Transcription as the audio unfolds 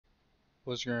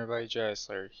What's going on, everybody?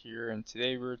 Slayer here, and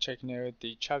today we're checking out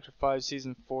the Chapter 5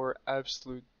 Season 4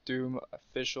 Absolute Doom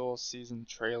official season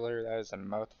trailer. That is a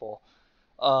mouthful.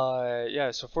 Yeah,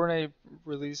 so Fortnite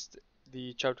released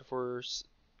the Chapter 4,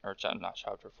 not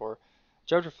Chapter 4,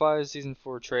 Chapter 5 Season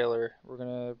 4 trailer. We're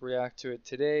gonna react to it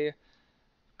today,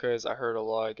 because I heard a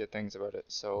lot of good things about it,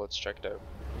 so let's check it out.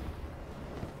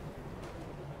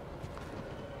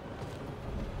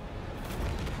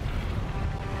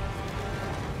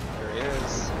 There he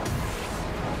is.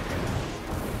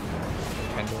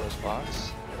 Pandora's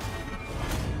box.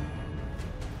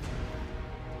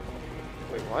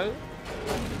 Wait, what?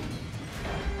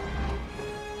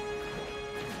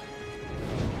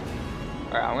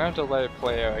 Alright, I'm gonna have to let it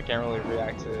play out. I can't really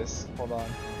react to this. Hold on.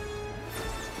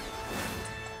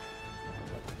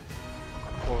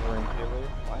 Wolverine Peely?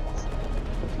 What?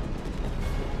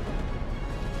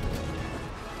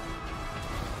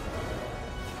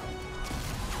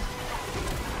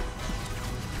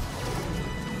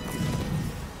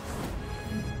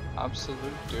 Absolute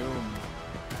Doom.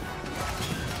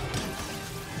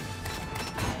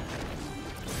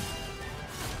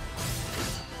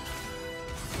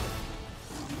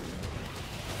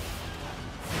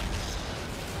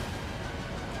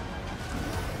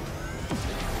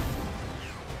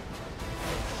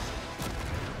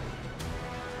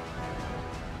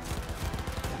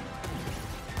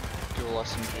 Dual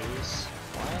SMGs.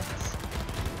 What?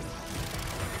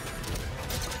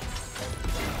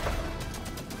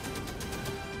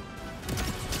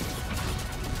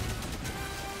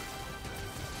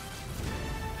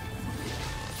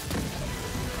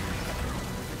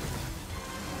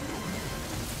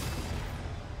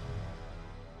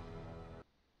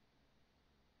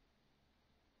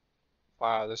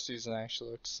 Wow, this season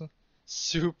actually looks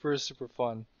super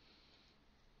fun.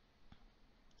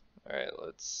 Alright,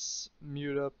 let's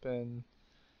mute up and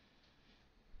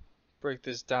break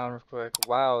this down real quick.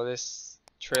 Wow, this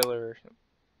trailer,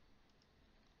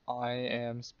 I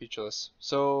am speechless.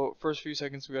 So, first few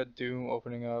seconds we got Doom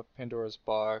opening up Pandora's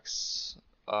box,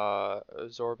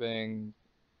 absorbing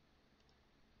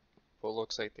what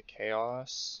looks like the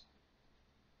chaos.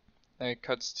 Then it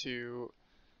cuts to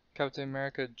Captain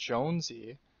America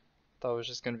Jonesy. Thought it was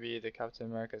just gonna be the Captain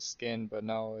America skin, but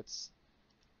no, it's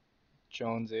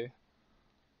Jonesy.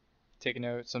 Taking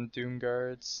out some Doom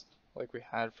guards like we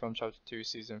had from Chapter 2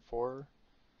 Season 4.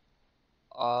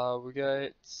 We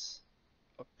got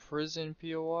a prison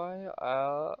POI.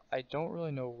 I don't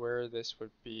really know where this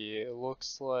would be. It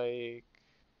looks like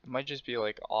it might just be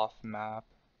like off map.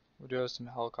 We do have some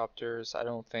helicopters. I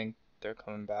don't think they're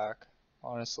coming back,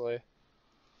 honestly.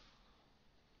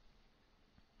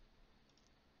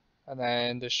 And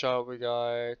then the shot we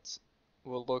got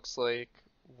what looks like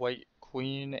White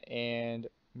Queen and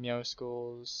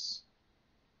Meowskull's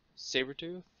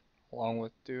Sabretooth, along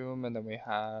with Doom, and then we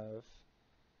have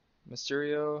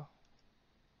Mysterio,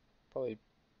 probably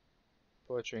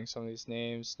butchering some of these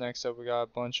names. Next up we got a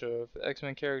bunch of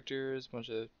X-Men characters, a bunch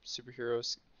of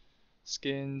superhero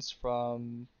skins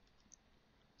from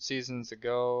seasons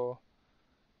ago.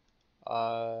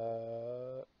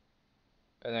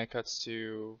 And then it cuts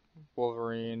to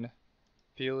Wolverine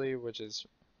Peely, which is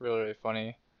really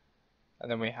funny.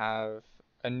 And then we have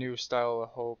a new style of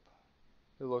Hope,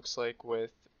 it looks like,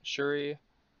 with Shuri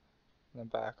in the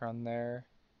background there.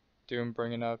 Doom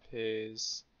bringing up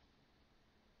his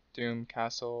Doom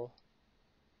Castle.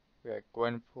 We got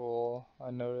Gwenpool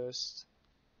unnoticed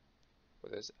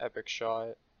with his epic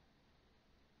shot.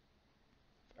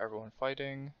 Everyone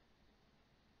fighting.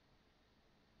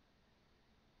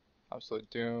 Absolute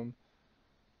Doom.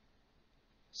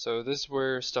 So this is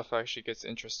where stuff actually gets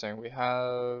interesting. We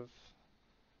have,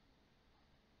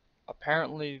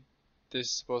 apparently this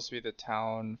is supposed to be the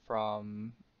town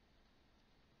from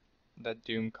that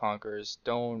Doom conquers.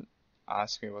 Don't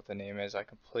ask me what the name is, I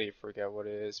completely forget what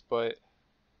it is, but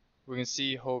we can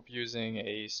see Hope using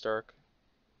a Stark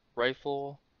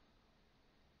rifle,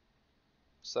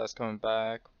 so that's coming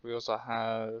back. We also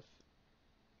have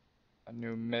a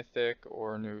new mythic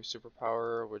or new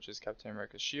superpower, which is Captain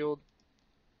America's shield.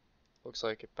 Looks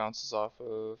like it bounces off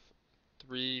of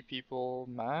 3 people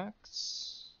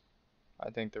max.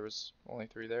 I think there was only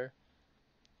 3 there.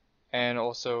 And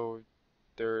also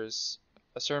there's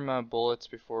a certain amount of bullets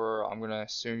before I'm gonna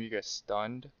assume you get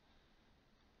stunned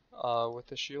with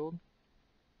the shield.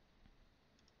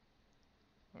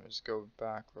 I'll just go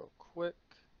back real quick.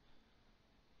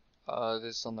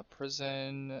 This is on the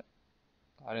prison.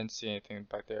 I didn't see anything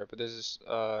back there, but this is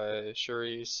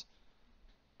Shuri's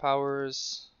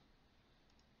powers.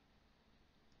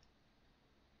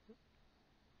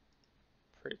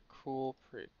 Pretty cool,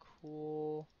 pretty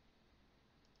cool.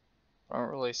 I don't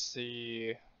really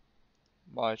see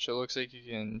much. It looks like you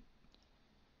can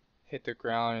hit the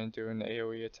ground and do an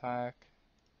AoE attack.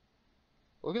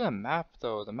 Look at the map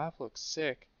though, the map looks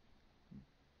sick.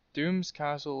 Doom's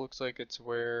Castle looks like it's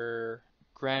where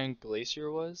Grand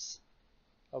Glacier was.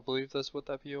 I believe that's what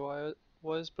that POI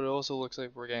was, but it also looks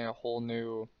like we're getting a whole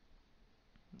new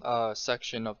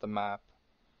section of the map.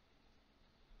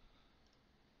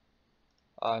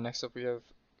 Next up we have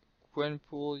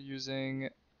Gwenpool using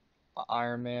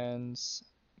Iron Man's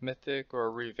mythic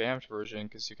or revamped version,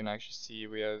 because you can actually see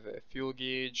we have a fuel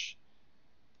gauge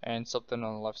and something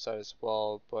on the left side as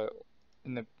well, but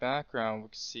in the background we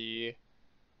can see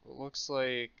what looks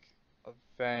like a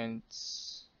vent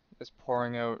is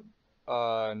pouring out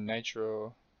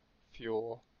nitro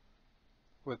fuel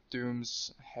with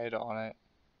Doom's head on it.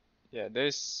 Yeah,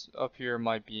 this up here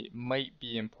might be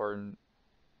important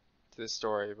to the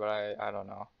story, but I don't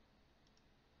know.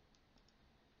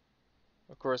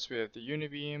 Of course, we have the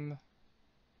Unibeam.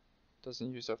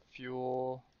 Doesn't use up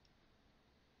fuel.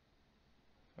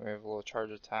 We have a little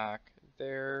charge attack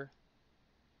there.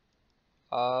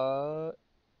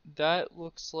 That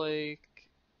looks like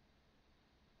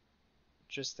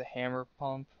just the hammer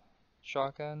pump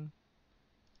shotgun,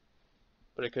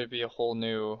 but it could be a whole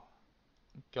new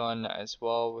gun as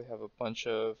well. We have a bunch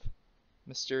of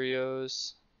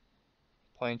Mysterios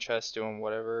playing chess, doing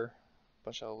whatever,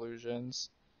 bunch of illusions.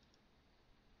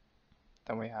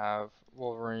 Then we have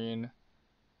Wolverine,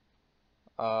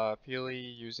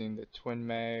 Peely using the twin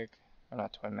mag, or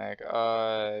not twin mag,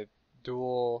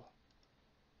 dual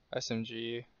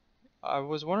SMG. I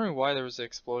was wondering why there was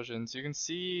explosions. You can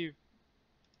see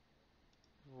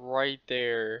right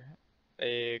there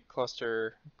a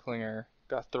cluster clinger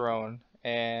got thrown,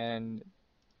 and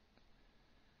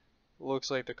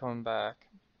looks like they're coming back.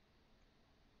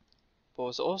 But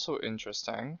what's also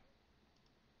interesting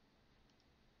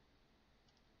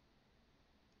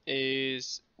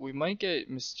is we might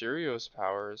get Mysterio's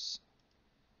powers.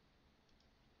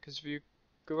 Because if you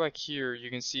go back here, you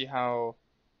can see how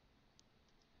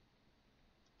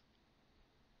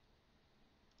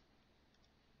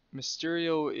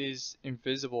Mysterio is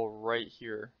invisible right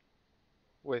here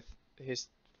with his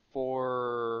 4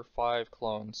 or 5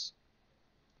 clones.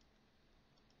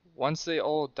 Once they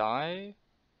all die,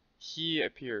 he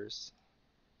appears.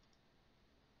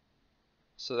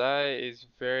 So that is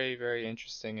very, very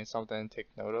interesting and something to take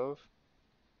note of.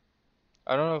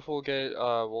 I don't know if we'll get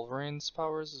Wolverine's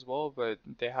powers as well, but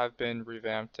they have been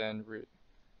revamped and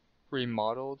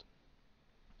remodeled.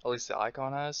 At least the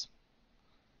icon has.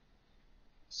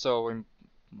 So we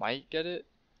might get it.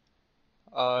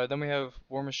 Then we have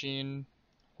War Machine,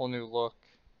 whole new look.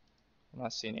 I'm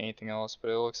not seeing anything else, but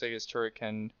it looks like his turret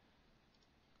can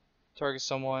target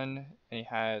someone, and he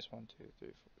has 1, 2, 3,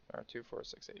 4, or 2, 4,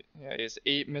 6, 8. Yeah, he has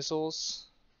 8 missiles.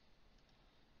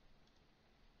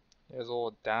 He has a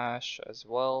little dash as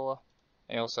well,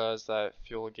 and he also has that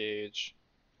fuel gauge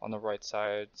on the right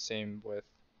side. Same with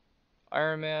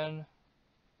Iron Man.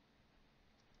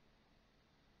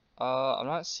 I'm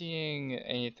not seeing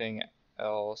anything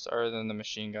else other than the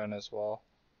machine gun as well.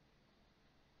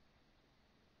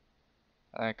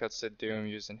 And that cuts to Doom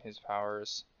using his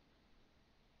powers.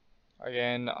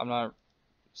 Again, I'm not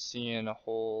seeing a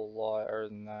whole lot other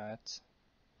than that.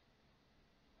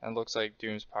 And it looks like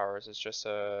Doom's powers is just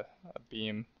a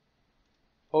beam.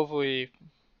 Hopefully,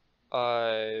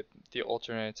 the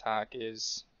alternate attack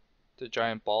is the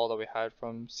giant ball that we had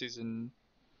from season,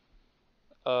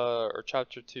 or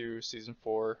chapter 2, season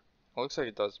 4. It looks like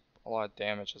it does a lot of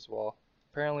damage as well.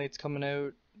 Apparently it's coming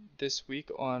out this week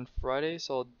on Friday,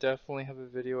 so I'll definitely have a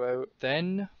video out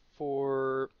then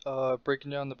for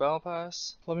breaking down the battle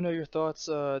pass. Let me know your thoughts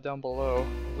down below.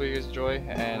 Hopefully you guys enjoy,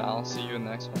 and I'll see you in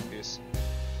the next one. Peace.